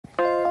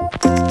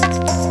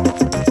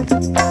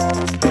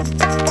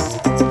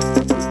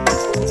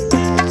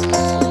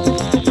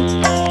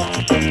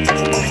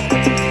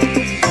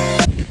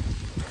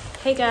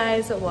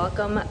guys,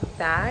 welcome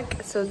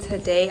back. So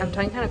today I'm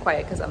talking kind of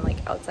quiet because I'm like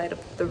outside of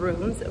the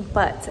rooms,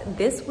 but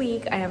this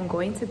week I am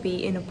going to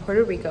be in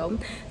Puerto Rico.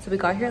 So we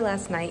got here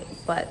last night,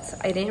 but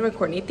I didn't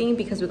record anything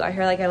because we got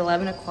here like at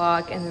 11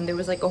 o'clock, and then there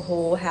was like a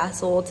whole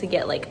hassle to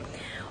get like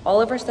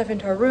all of our stuff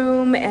into our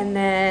room, and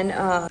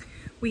then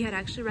we had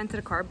actually rented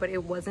a car, but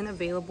it wasn't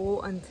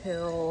available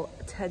until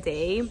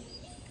today.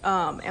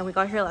 And we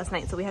got here last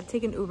night, so we had to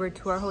take an Uber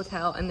to our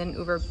hotel and then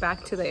Uber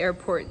back to the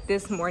airport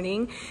this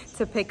morning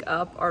to pick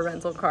up our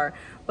rental car.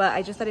 But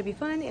I just thought it'd be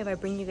fun if I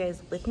bring you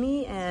guys with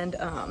me, and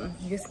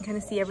you guys can kind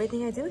of see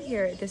everything I do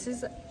here. This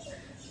is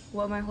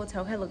what my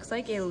hotel head looks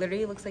like. It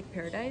literally looks like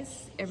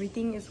paradise.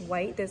 Everything is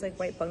white. There's like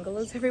white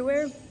bungalows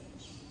everywhere.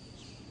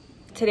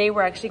 Today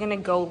we're actually gonna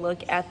go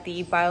look at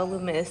the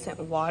bioluminescent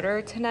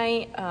water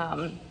tonight.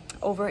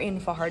 Over in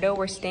Fajardo.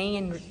 We're staying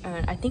in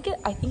I think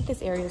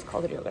this area is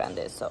called Rio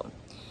Grande, so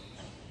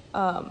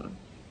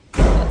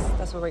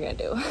that's what we're gonna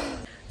do.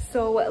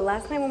 So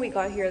last night when we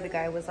got here, the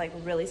guy was like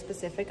really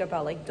specific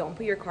about like don't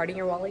put your card in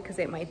your wallet because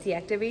it might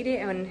deactivate it,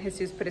 and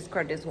Jesus put his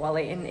card in his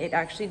wallet and it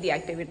actually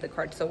deactivated the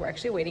card. So we're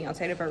actually waiting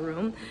outside of our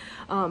room,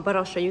 but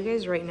I'll show you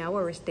guys right now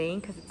where we're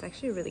staying because it's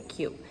actually really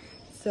cute.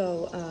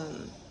 So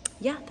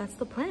yeah, that's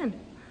the plan.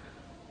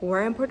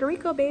 We're in Puerto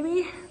Rico,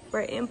 baby.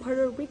 We're in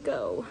Puerto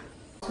Rico.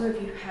 So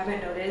if you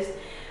haven't noticed,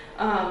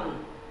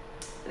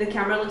 the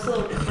camera looks a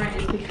little different.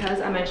 It's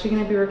because I'm actually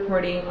going to be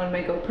recording on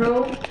my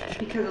GoPro,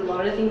 because a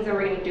lot of the things that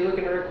we're going to do are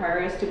going to require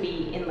us to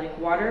be in like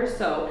water.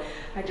 So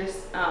I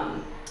just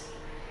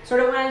sort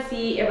of want to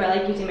see if I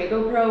like using my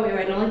GoPro. If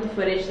I don't like the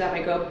footage that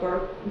my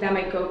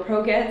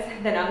GoPro gets,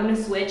 then I'm going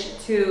to switch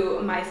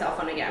to my cell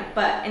phone again.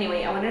 But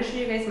anyway, I want to show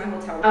you guys my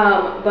hotel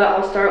room. But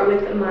I'll start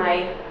with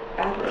my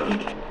bathroom.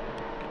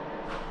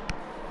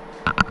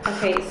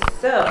 Okay,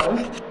 so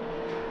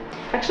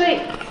actually,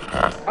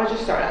 I'll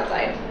just start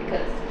outside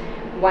because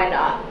why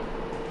not?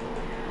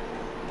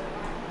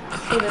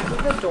 So this is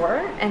the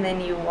door, and then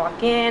you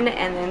walk in,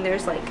 and then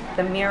there's like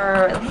the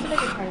mirror. Let me see if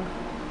I can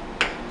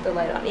turn the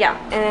light on. Yeah,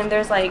 and then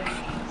there's like,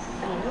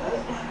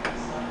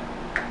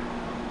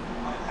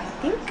 I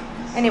think.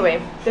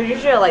 Anyway, there's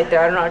usually a light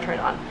there. I don't know how to turn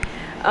it on.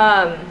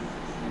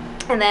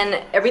 And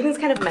then everything's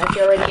kind of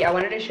messy already. I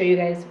wanted to show you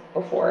guys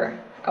before.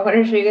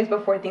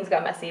 Things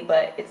got messy,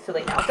 but it's too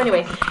late now. So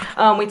anyway,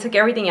 we took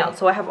everything out.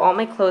 So I have all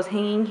my clothes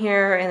hanging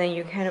here, and then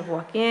you kind of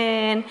walk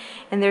in,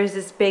 and there's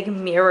this big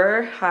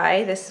mirror.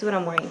 Hi, this is what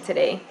I'm wearing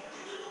today.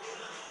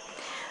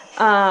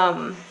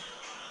 And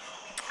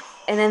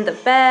then the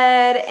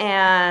bed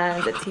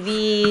and the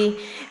TV,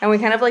 and we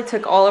kind of like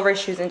took all of our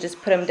shoes and just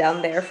put them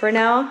down there for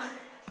now.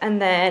 And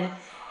then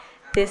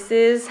this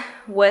is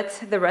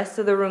what the rest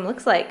of the room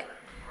looks like.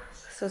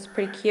 So it's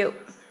pretty cute.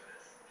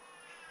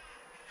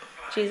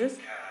 Jesus,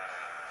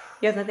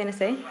 you have nothing to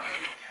say?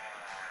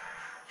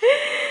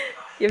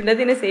 You have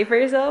nothing to say for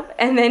yourself?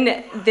 And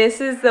then this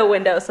is the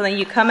window. So then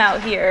you come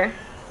out here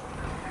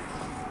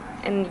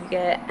and you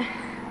get,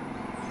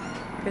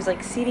 there's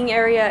like seating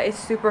area. It's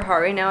super hot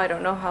right now. I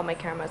don't know how my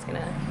camera is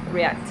gonna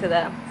react to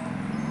that.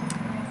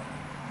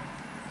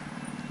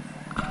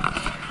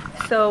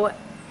 So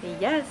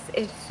yes,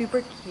 it's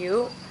super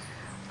cute.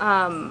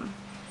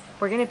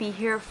 We're gonna be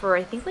here for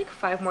I think like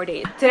 5 more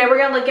days. Today we're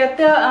gonna look at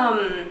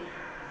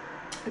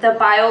the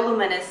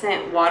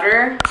bioluminescent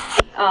water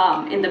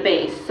in the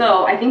bay.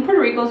 So I think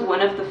Puerto Rico is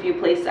one of the few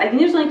places, I think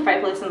there's like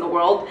 5 places in the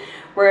world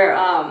where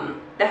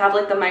they have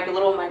like the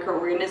little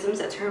microorganisms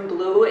that turn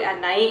blue at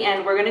night.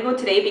 And we're gonna go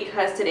today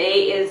because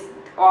today is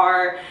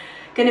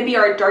gonna be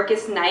our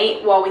darkest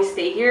night while we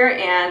stay here,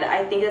 and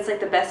I think that's like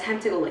the best time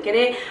to go look at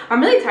it. I'm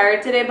really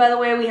tired today, by the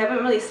way. We haven't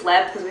really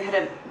slept because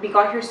we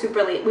got here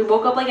super late. We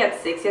woke up like at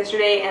 6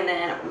 yesterday, and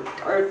then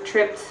our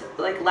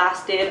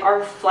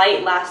our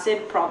flight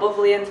lasted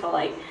probably until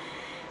like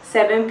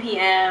 7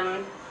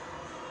 p.m.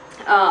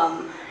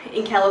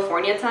 In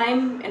California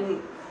time.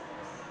 And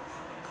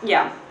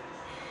yeah,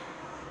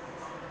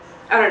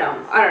 I don't know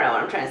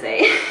what I'm trying to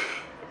say.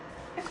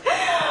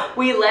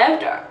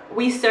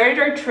 We started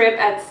our trip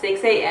at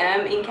 6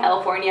 a.m. in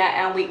California,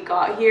 and we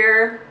got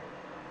here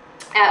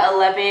at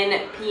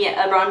 11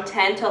 p.m. around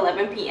 10 to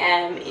 11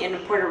 p.m. in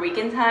Puerto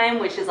Rican time,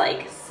 which is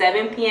like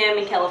 7 p.m.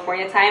 in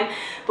California time.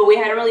 But we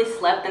hadn't really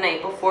slept the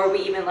night before we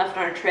even left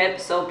on our trip,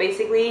 so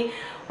basically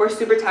we're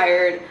super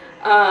tired.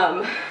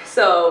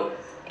 So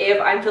if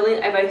I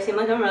seem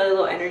like I'm really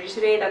low energy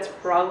today, that's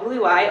probably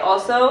why.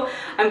 Also,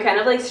 I'm kind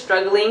of like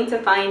struggling to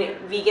find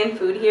vegan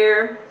food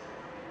here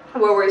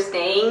where we're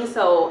staying,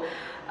 so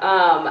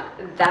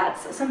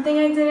that's something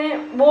I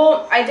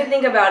did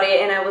think about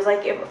it, and I was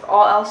like, if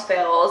all else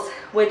fails,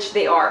 which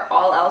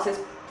all else is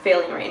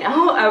failing right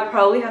now, I would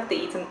probably have to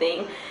eat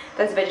something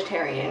that's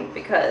vegetarian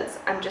because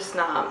I'm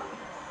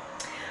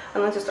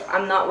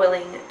not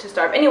willing to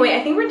starve. Anyway,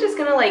 I think we're just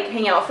gonna like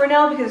hang out for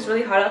now because it's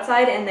really hot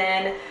outside, and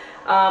then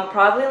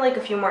probably in like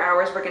a few more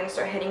hours we're gonna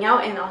start heading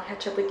out, and I'll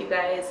catch up with you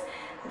guys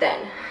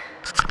then.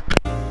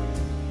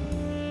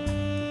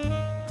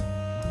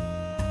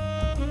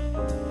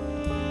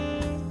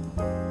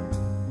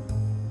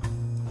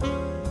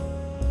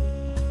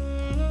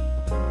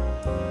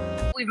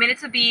 we made it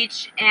to the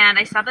beach, and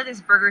I stopped at this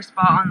burger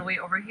spot on the way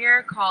over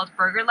here called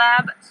Burger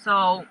Lab.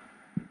 So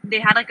they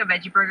had like a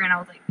veggie burger, and I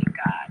was like, thank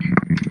God.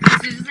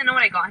 He doesn't know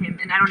what I got him,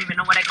 and I don't even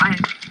know what I got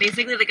him.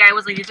 Basically, the guy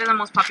was like, these are the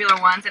most popular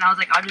ones, and I was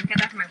like, I'll just get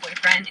that for my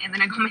boyfriend, and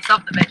then I got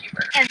myself the veggie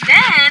burger. And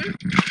then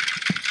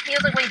he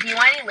was like, wait, do you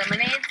want any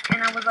lemonades?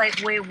 And I was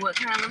like, wait, what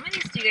kind of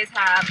lemonades do you guys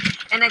have?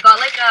 And I got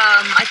like,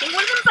 I think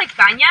one of them is like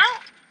caña.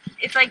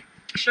 It's like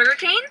sugar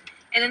cane,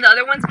 and then the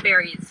other one's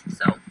berries,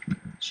 so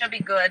should be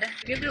good.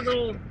 These are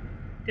little,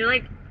 they're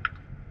like,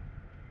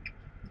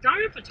 it's not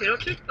really potato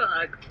chips, but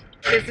like,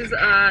 this is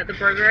the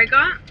burger I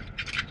got.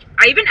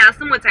 I even asked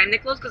them what time they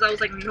closed because I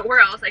was like, nowhere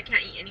else, I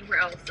can't eat anywhere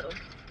else,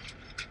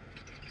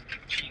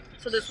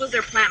 so this was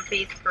their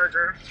plant-based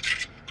burger.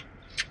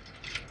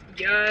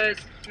 Yes.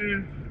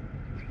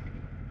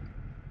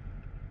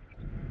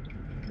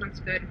 That's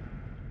good.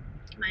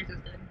 Mine's is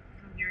good.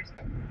 Yours.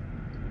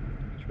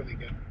 It's really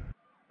good.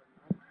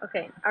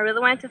 Okay, I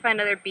really wanted to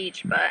find another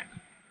beach, but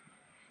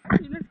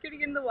you're not scared to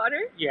get in the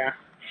water? Yeah.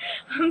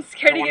 I'm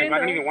scared to get in the water.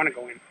 I don't even want to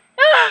go in.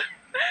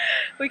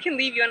 We can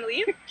leave. You want to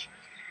leave?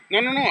 No.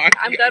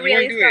 I'm glad we at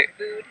least got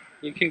food.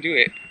 You can do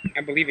it.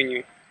 I believe in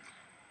you.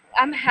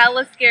 I'm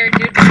hella scared,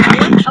 dude.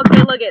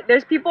 Okay, look it.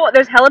 There's people.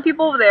 There's hella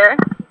people over there.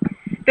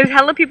 There's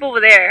hella people over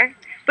there,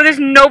 but there's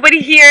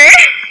nobody here.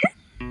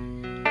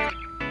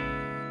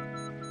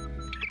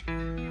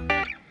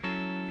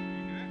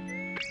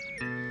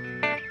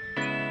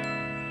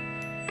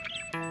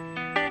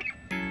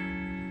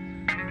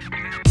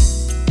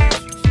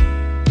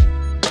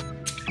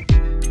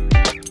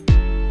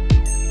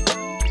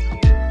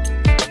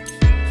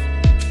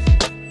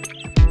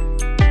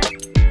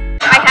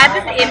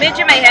 Image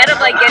in my head of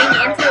like getting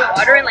into the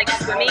water and like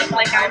swimming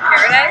like I'm in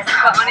paradise,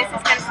 but honestly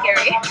it's kind of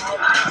scary.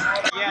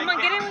 Yeah, come on,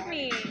 get in with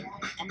me.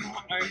 I'm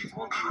not, I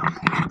told you.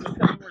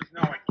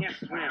 No, I can't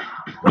swim.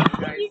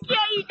 You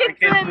can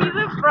swim. He's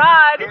a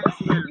fraud.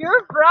 You're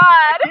a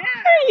fraud.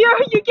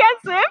 You can't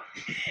swim?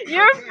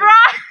 You're a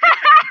fraud.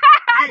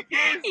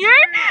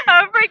 You're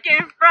a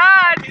freaking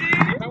fraud,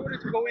 dude. If I were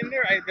to go in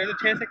there, there's a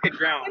chance I could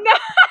drown. No.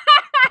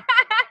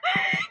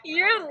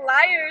 You're a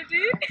liar,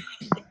 dude.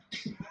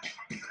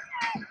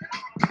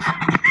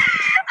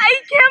 I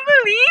can't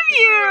believe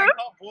you!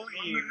 I'll bully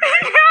you. Just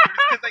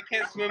because I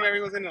can't swim,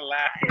 everyone's gonna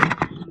laugh.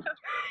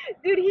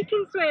 Dude, he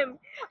can swim.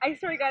 I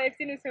swear to God, I've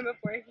seen him swim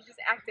before. He's just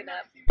acting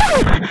up.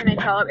 Can I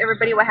tell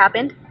everybody what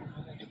happened?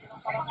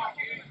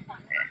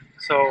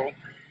 So,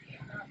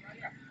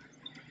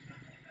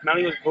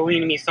 Melly was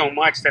bullying me so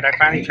much that I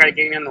finally tried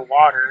getting in the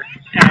water,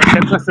 and I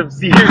stepped on some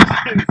sea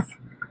urchins.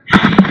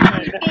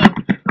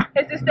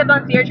 You think his just stepped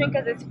on sea urchin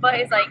because his foot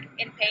is like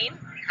in pain?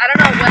 I don't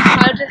know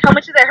how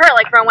much does it hurt,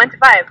 like from 1 to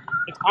 5?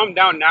 It's calmed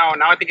down now.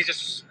 Now I think it's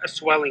just a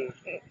swelling.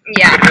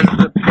 Yeah.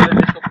 The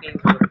initial pain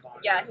is gone.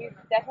 Yeah, he's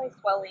definitely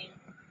swelling.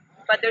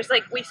 But there's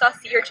like, we saw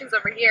sea urchins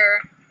over here,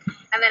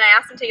 and then I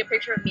asked him to take a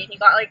picture of me, and he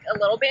got like a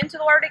little bit into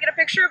the water to get a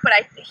picture, but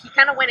he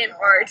kind of went in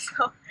hard,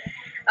 so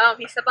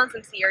he stepped on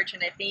some sea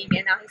urchin, I think,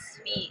 and now his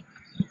feet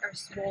are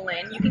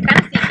swollen. You can kind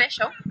of see, can I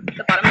show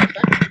the bottom of the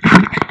foot?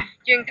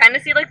 You can kind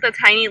of see like the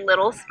tiny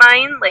little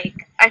spine,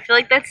 like, I feel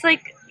like that's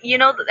like, you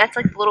know, that's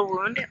like the little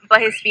wound, but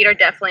his feet are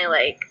definitely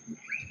like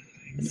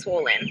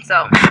swollen,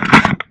 so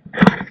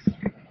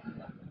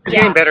it's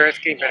getting better, it's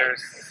getting better.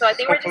 So I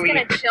think hopefully we're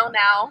just gonna chill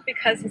now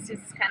because it's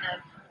just kind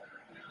of,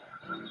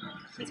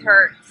 he's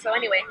hurt. So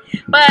anyway,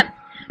 but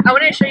I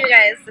wanted to show you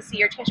guys the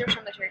sea urchin. Can I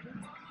show the sea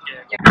urchins?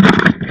 Yeah.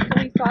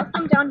 So we saw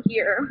some down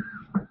here.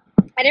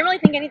 I didn't really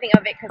think anything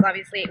of it because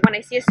obviously when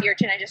I see a sea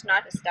urchin, I just know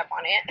how to step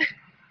on it.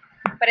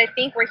 But I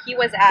think where he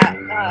was at,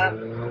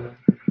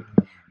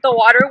 the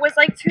water was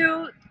like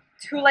too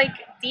like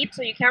deep,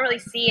 so you can't really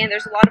see, and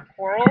there's a lot of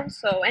coral.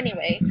 So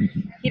anyway,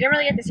 he didn't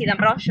really get to see them,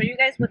 but I'll show you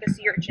guys what the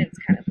sea urchins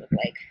kind of look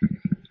like.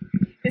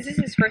 This is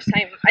his first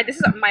time. This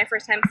is my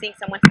first time seeing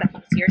someone step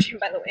on a sea urchin,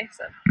 by the way.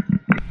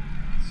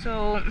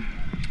 So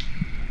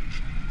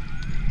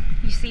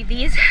you see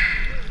these?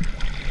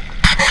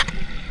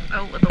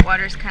 Oh, well, the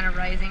water's kind of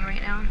rising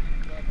right now.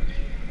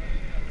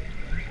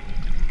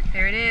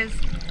 There it is.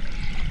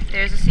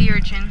 There's a sea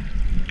urchin.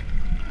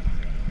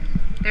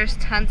 There's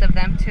tons of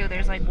them too.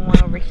 There's like one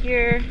over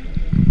here.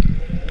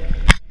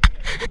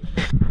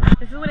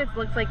 This is what it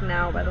looks like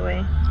now, by the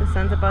way. The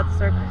sun's about to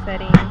start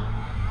setting.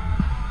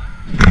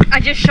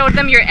 I just showed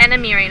them your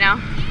enemy right now.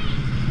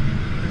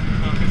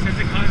 It says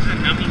it causes a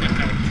numbing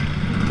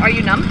effect. Are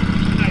you numb?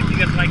 I think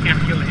that's why I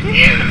can't feel it.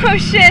 Oh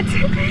shit.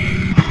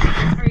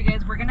 Alright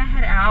guys, we're gonna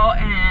head out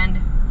and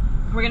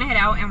we're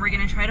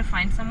gonna try to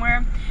find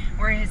somewhere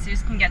where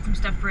Jesus can get some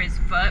stuff for his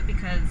foot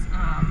because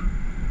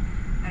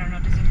I don't know,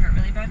 does it hurt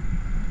really bad?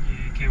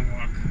 Yeah, you can't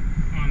walk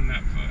on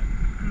that foot.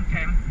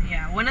 Okay,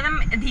 yeah. One of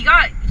them,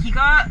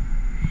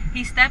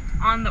 he stepped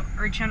on the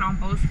urchin on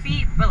both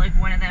feet, but like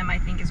one of them I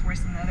think is worse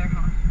than the other,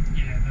 huh?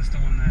 Yeah, that's the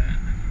one that,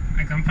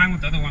 like, I'm fine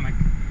with the other one, like,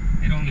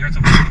 it only hurts a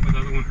little, but the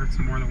other one hurts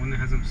more, the one that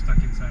has them stuck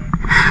inside.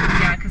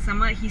 Yeah, because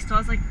he still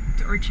has like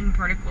the urchin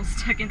particles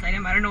stuck inside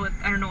him. I don't know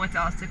what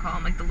else to call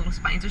them. Like the little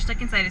spines are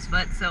stuck inside his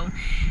foot. So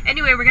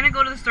anyway, we're gonna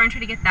go to the store and try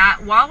to get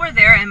that. While we're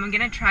there, I'm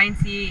gonna try and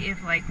see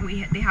if like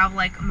they have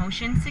like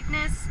motion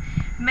sickness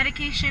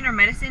medication or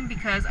medicine,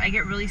 because I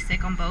get really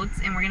sick on boats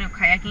and we're gonna go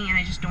kayaking and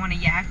I just don't want to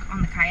yak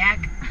on the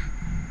kayak.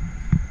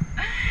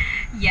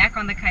 Yak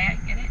on the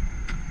kayak, get it?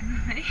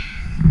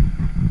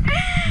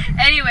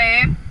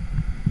 Anyway,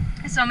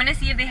 so I'm gonna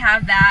see if they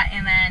have that,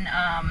 and then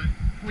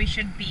we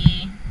should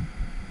be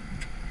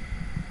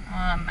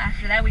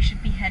after that we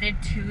should be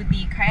headed to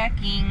the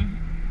kayaking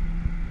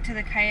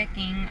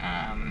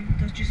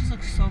those juices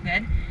look so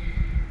good.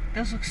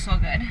 Those look so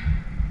good.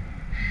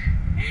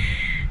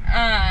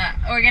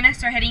 We're gonna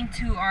start heading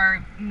to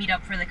our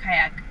meetup for the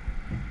kayak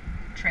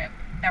trip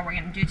that we're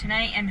gonna do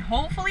tonight, and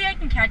hopefully I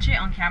can catch it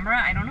on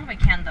camera. I don't know if I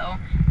can though.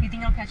 Do you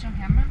think I'll catch it on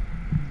camera?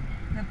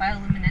 The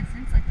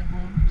bioluminescence, like the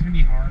blue. It's gonna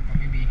be hard, but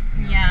maybe.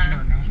 Yeah. I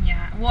don't know.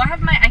 Yeah. Well,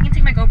 I can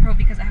take my GoPro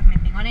because I have my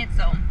thing on it,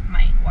 so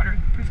my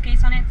waterproof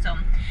case on it. So,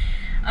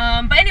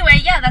 but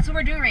anyway, yeah, that's what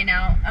we're doing right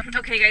now.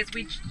 Okay, guys,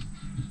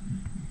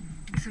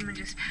 someone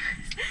just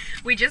passed.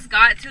 We just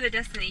got to the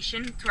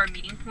destination, to our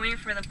meeting point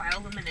for the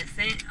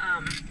bioluminescent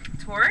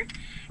tour,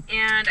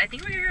 and I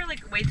think we're here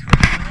like way too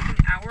early. We're like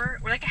an hour.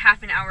 We're like a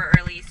half an hour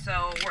early.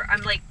 So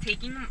I'm like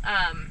taking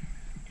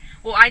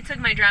well, I took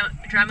my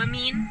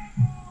Dramamine.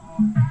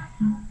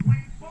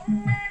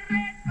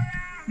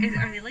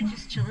 Are they like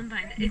just chilling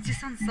behind it? It just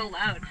sounds so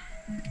loud.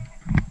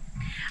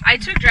 I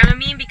took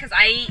Dramamine because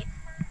I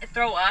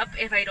throw up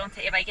if I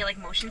get like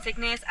motion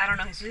sickness. I don't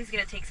know. Susie's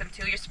gonna take some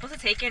too. You're supposed to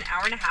take it an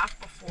hour and a half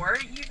before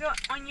you go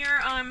on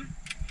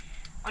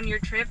your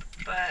trip,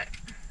 but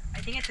I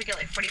think I took it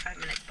like 45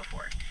 minutes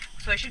before.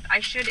 So it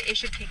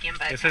should kick in.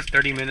 But it says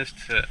 30 minutes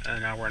to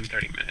an hour and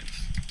 30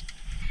 minutes.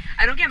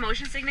 I don't get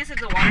motion sickness if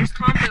the water's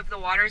calm, but if the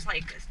water's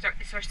like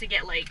starts to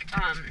get like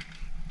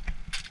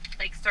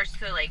starts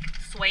to like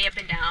sway up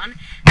and down,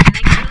 then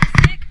I get really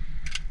sick.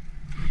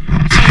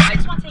 So I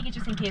just want to take it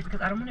just in case,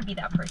 because I don't want to be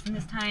that person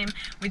this time.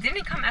 We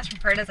didn't come as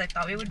prepared as I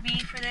thought we would be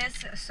for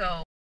this,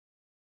 so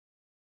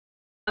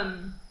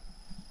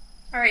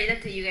alright,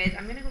 that's it, you guys.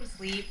 I'm gonna go to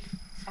sleep.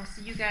 I'll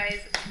see you guys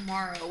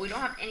tomorrow. We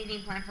don't have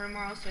anything planned for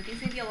tomorrow, so I think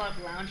it's gonna be a lot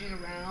of lounging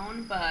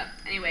around, but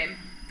anyway,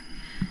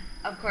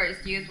 of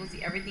course you guys will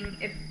see everything,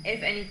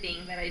 if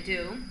anything, that I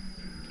do.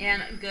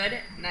 And good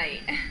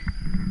night.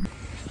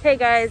 Hey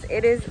guys,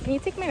 can you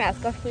take my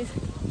mask off, please?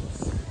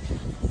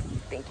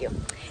 Thank you.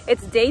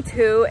 It's day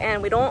 2,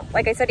 and we don't,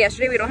 like I said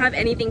yesterday, we don't have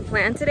anything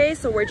planned today,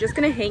 so we're just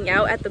gonna hang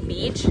out at the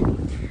beach.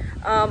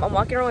 I'm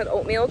walking around with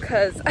oatmeal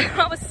because I don't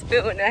have a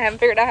spoon and I haven't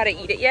figured out how to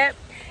eat it yet.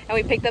 And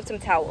we picked up some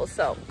towels,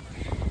 so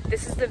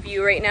this is the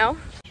view right now.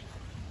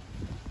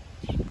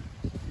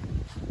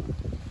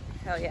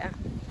 Hell yeah.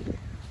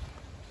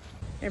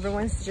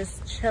 Everyone's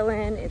just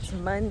chilling. It's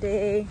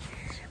Monday.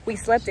 We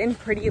slept in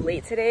pretty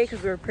late today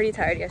because we were pretty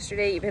tired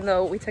yesterday, even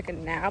though we took a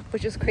nap,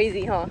 which is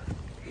crazy, huh?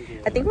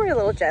 Yeah. I think we're a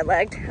little jet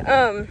lagged. It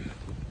was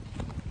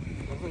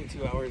like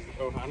 2 hours.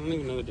 Oh, I don't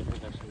even know the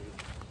difference actually.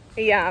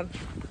 Yeah,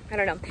 I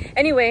don't know.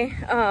 Anyway,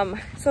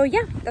 so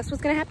yeah, that's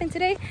what's gonna happen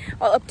today.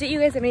 I'll update you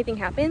guys if anything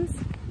happens,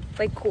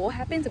 like cool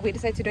happens, if we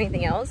decide to do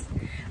anything else.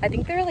 I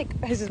think they're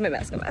like, this is my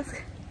mask.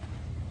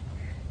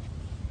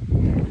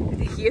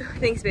 Thank you.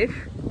 Thanks, babe.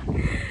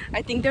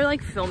 I think they're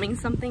like filming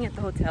something at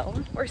the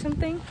hotel or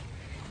something.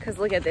 Because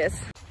look at this.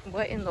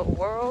 What in the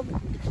world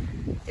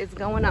is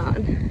going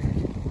on?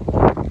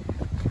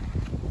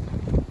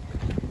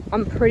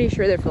 I'm pretty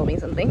sure they're filming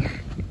something.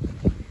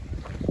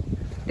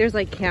 There's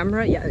like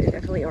camera. Yeah, they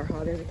definitely are.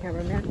 Oh, there's a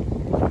cameraman.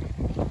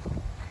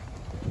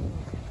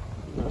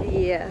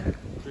 Yeah.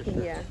 Sure.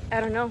 Yeah. I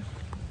don't know.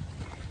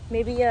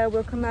 Maybe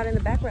we'll come out in the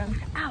background.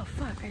 Ow,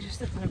 fuck. I just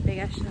stepped on a big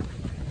ass shell.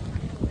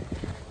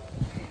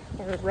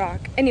 Or a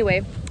rock.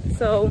 Anyway,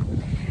 so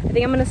I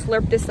think I'm gonna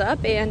slurp this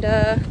up and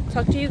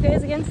talk to you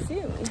guys again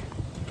soon.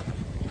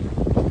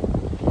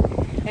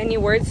 Any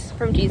words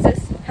from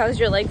Jesus? How's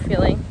your leg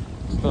feeling?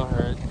 Still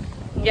hurt.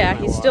 Yeah,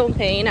 he's still in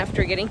pain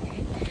after getting.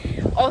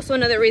 Also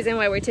another reason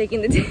why we're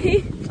taking the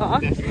day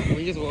off.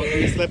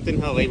 We slept in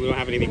hell late. We don't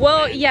have anything.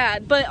 Well, planned. Yeah,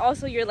 but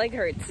also your leg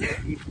hurts.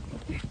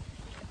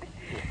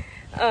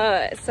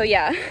 So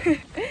yeah.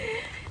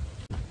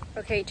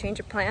 Okay, change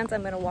of plans.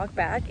 I'm gonna walk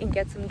back and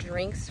get some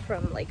drinks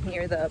from like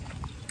near the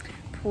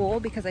pool,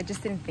 because I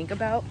just didn't think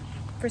about,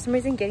 for some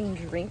reason, getting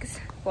drinks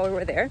while we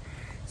were there.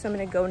 So I'm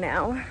gonna go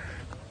now.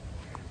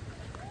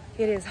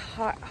 It is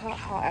hot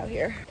out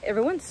here.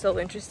 Everyone's so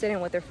interested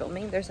in what they're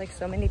filming. There's like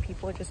so many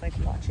people just like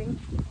watching.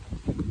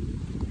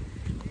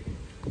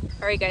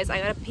 All right guys, I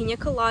got a pina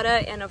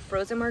colada and a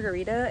frozen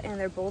margarita, and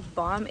they're both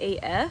bomb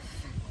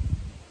AF.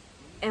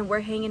 And we're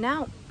hanging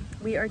out.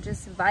 We are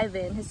just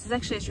vibing. His is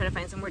actually just trying to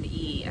find somewhere to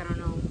eat. I don't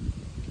know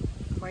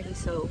why he's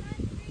so...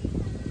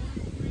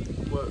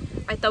 What?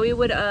 I thought we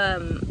would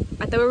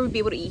be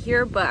able to eat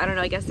here, but I don't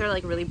know. I guess they're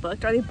like really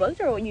booked. Are they booked,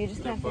 or you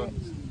just can't fit?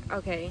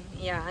 Okay,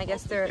 yeah. I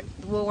guess they're,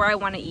 well, where I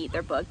want to eat,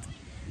 they're booked.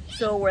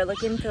 So we're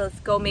looking to, let's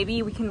go.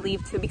 Maybe we can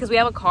leave too, because we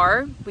have a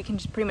car. We can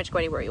just pretty much go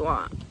anywhere you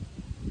want.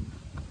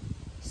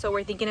 so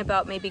we're thinking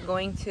about maybe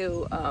going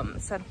to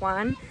San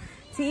Juan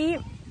to eat.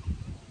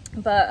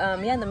 But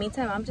yeah, in the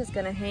meantime, I'm just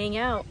gonna hang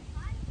out.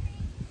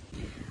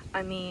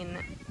 I mean,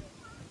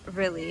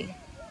 really,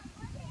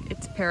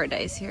 it's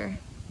paradise here.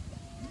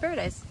 It's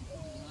paradise.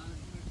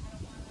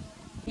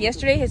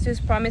 Yesterday,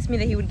 Jesus promised me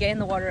that he would get in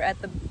the water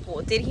at the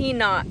pool. Did he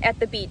not? At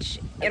the beach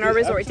in our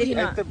resort, did he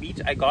not? At the beach,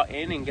 I got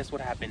in, and guess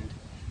what happened?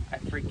 I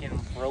freaking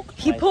broke.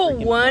 He put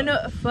one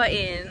foot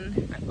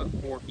in. I put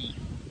 4 feet.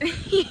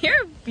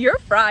 You're a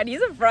fraud.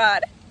 He's a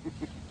fraud.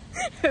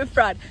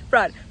 Fraud.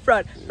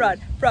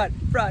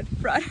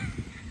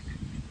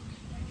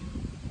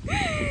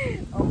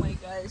 Oh my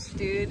gosh,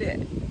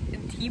 dude.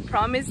 He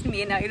promised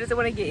me and now he doesn't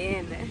want to get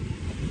in.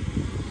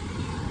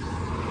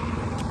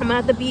 I'm gonna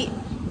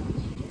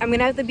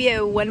have to be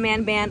a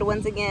one-man band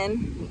once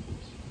again.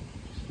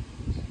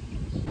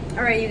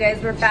 Alright, you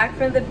guys, we're back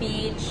from the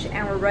beach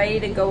and we're ready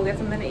to go get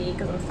something to eat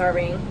because I'm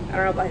starving. I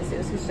don't know about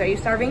Jesus. Are you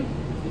starving?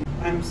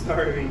 I'm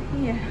starving.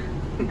 Yeah.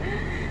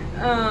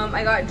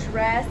 I got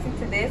dressed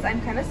into this.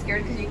 I'm kind of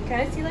scared because you can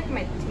kind of see like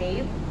my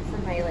tape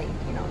from my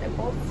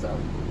nipples. So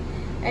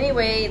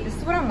anyway, this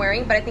is what I'm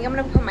wearing, but I think I'm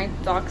gonna put my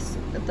Doc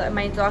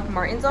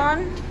Martens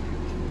on.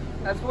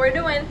 That's what we're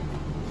doing.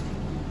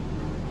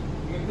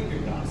 You gonna put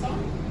your Docs on?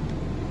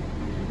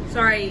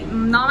 Sorry,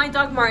 not my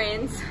Doc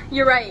Martens.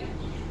 You're right.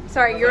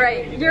 Sorry, you're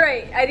right. You're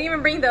right. I didn't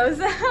even bring those.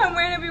 I'm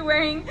gonna be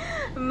wearing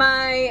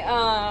my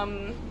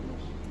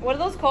what are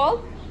those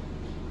called?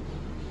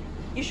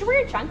 You should wear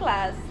your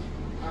chanclas.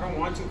 I don't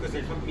want to because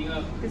they fuck me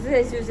up. This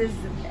is Jesus'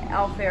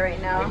 outfit right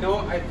now. I know,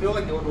 I feel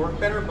like it would work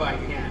better, but I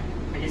can't.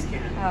 I just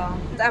can't. Oh.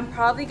 I'm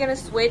probably gonna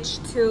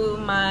switch to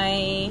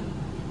my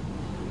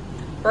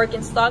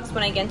Birkenstocks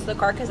when I get into the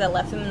car because I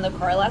left them in the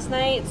car last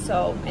night.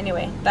 So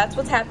anyway, that's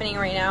what's happening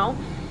right now.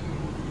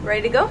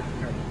 Ready to go?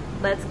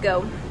 Let's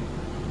go.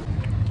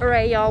 All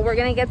right, y'all, we're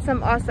gonna get some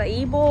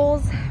acai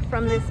bowls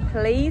from this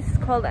place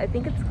called, I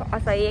think it's called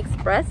Acai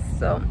Express.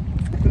 So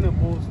The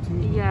bowls too.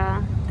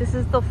 yeah, this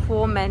is the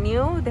full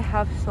menu. They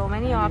have so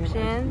many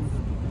options.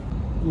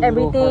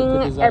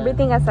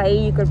 Everything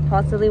acai you could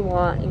possibly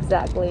want.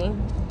 Exactly,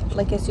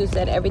 like Jesus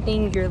said,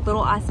 everything your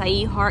little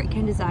acai heart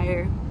can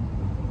desire.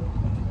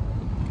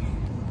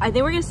 I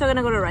think we're still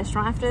gonna go to a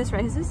restaurant after this,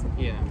 right, Jesus?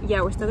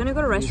 Yeah, we're still gonna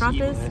go to a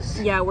restaurant after this.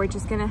 Yeah, we're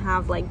just gonna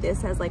have like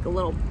this as like a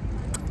little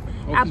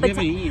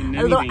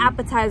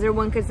appetizer.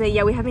 One could say,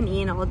 yeah, we haven't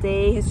eaten all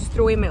day. He just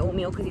threw away my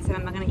oatmeal because he said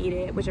I'm not gonna eat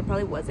it, which I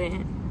probably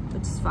wasn't,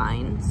 which is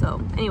fine.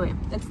 So anyway,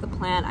 that's the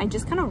plan. I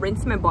just kind of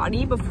rinsed my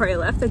body before I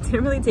left. I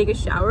didn't really take a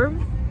shower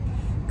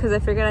because I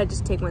figured I'd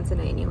just take one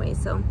tonight anyway.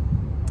 So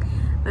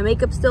my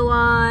makeup's still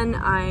on.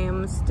 I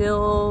am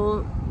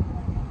still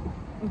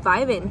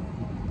vibing.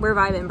 We're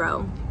vibing,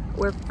 bro.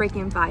 We're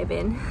freaking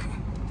vibing.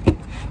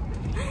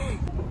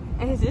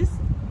 And is this?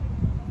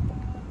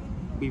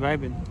 We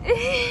vibing.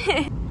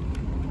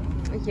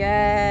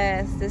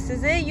 Yes, this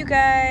is it, you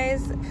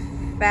guys.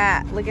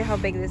 Fat. Look at how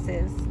big this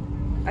is.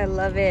 I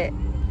love it.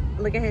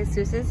 Look at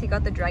Jesus's. He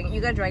got the dragon.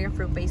 You got dragon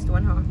fruit based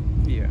one, huh?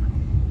 Yeah.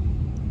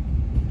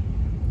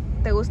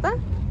 ¿Te gusta?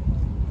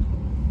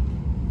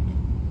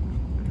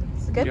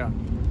 It's good? Yeah.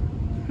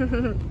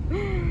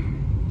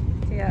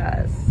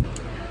 Yes.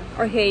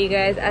 Okay, you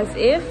guys, as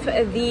if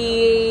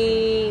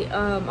the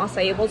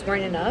acai bowls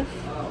weren't enough,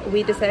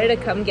 we decided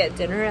to come get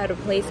dinner at a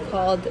place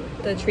called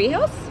the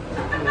Treehouse.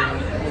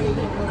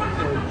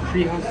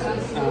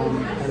 Treehouse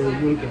El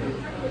Yunque.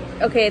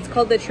 Okay, it's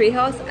called the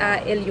Treehouse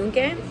at El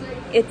Yunque.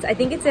 I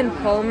think it's in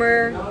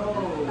Palmer.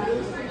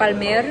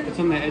 It's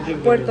on the edge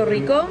of Puerto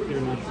Rico.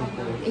 International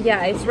Forest.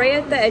 Yeah, it's right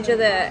at the edge of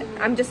the.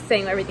 I'm just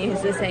saying everything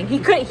he's just saying.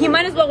 He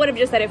might as well would have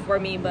just said it for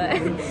me, but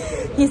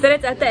he said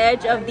it's at the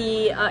edge of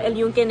the El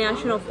Yunque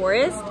National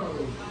Forest.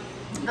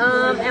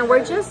 And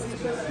we're just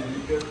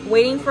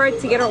waiting for it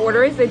to get our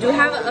orders. They do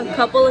have a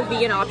couple of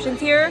vegan options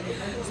here,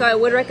 so I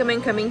would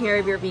recommend coming here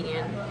if you're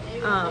vegan.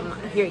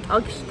 Here,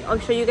 I'll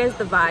show you guys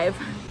the vibe.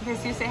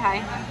 Here's you say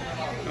hi.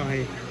 Oh,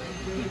 hey.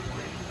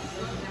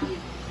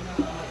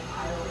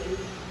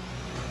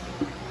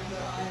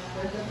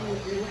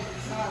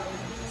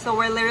 So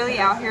we're literally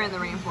out here in the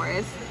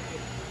rainforest.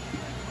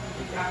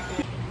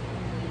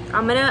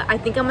 I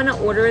think I'm gonna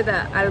order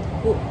the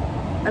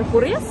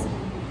alcurrias.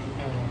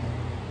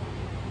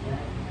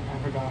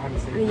 I forgot how to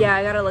say it. Yeah,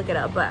 I gotta look it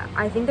up, but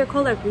I think they're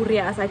called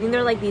alcurrias. I think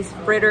they're like these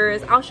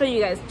fritters. I'll show you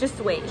guys. Just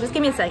wait. Just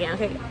give me a second,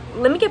 okay?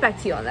 Let me get back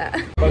to you on that.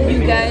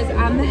 You guys,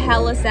 I'm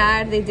hella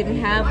sad they didn't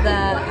have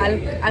the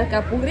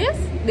alcapurrias.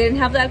 They didn't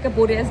have the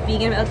alcapurrias,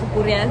 vegan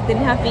alcapurrias. They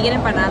didn't have vegan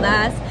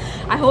empanadas.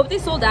 I hope they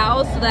sold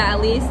out so that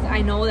at least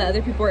I know that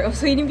other people are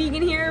also eating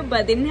vegan here,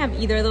 but they didn't have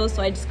either of those,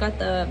 so I just got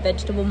the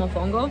vegetable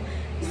mofongo.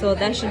 So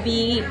that should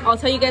be, I'll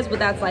tell you guys what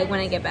that's like when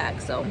I get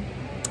back. So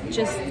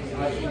just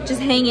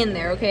hang in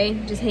there, okay?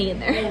 Just hang in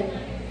there.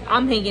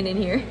 I'm hanging in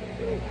here.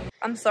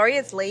 I'm sorry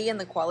it's late and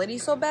the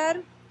quality's so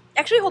bad.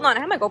 Actually, hold on, I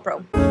have my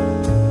GoPro.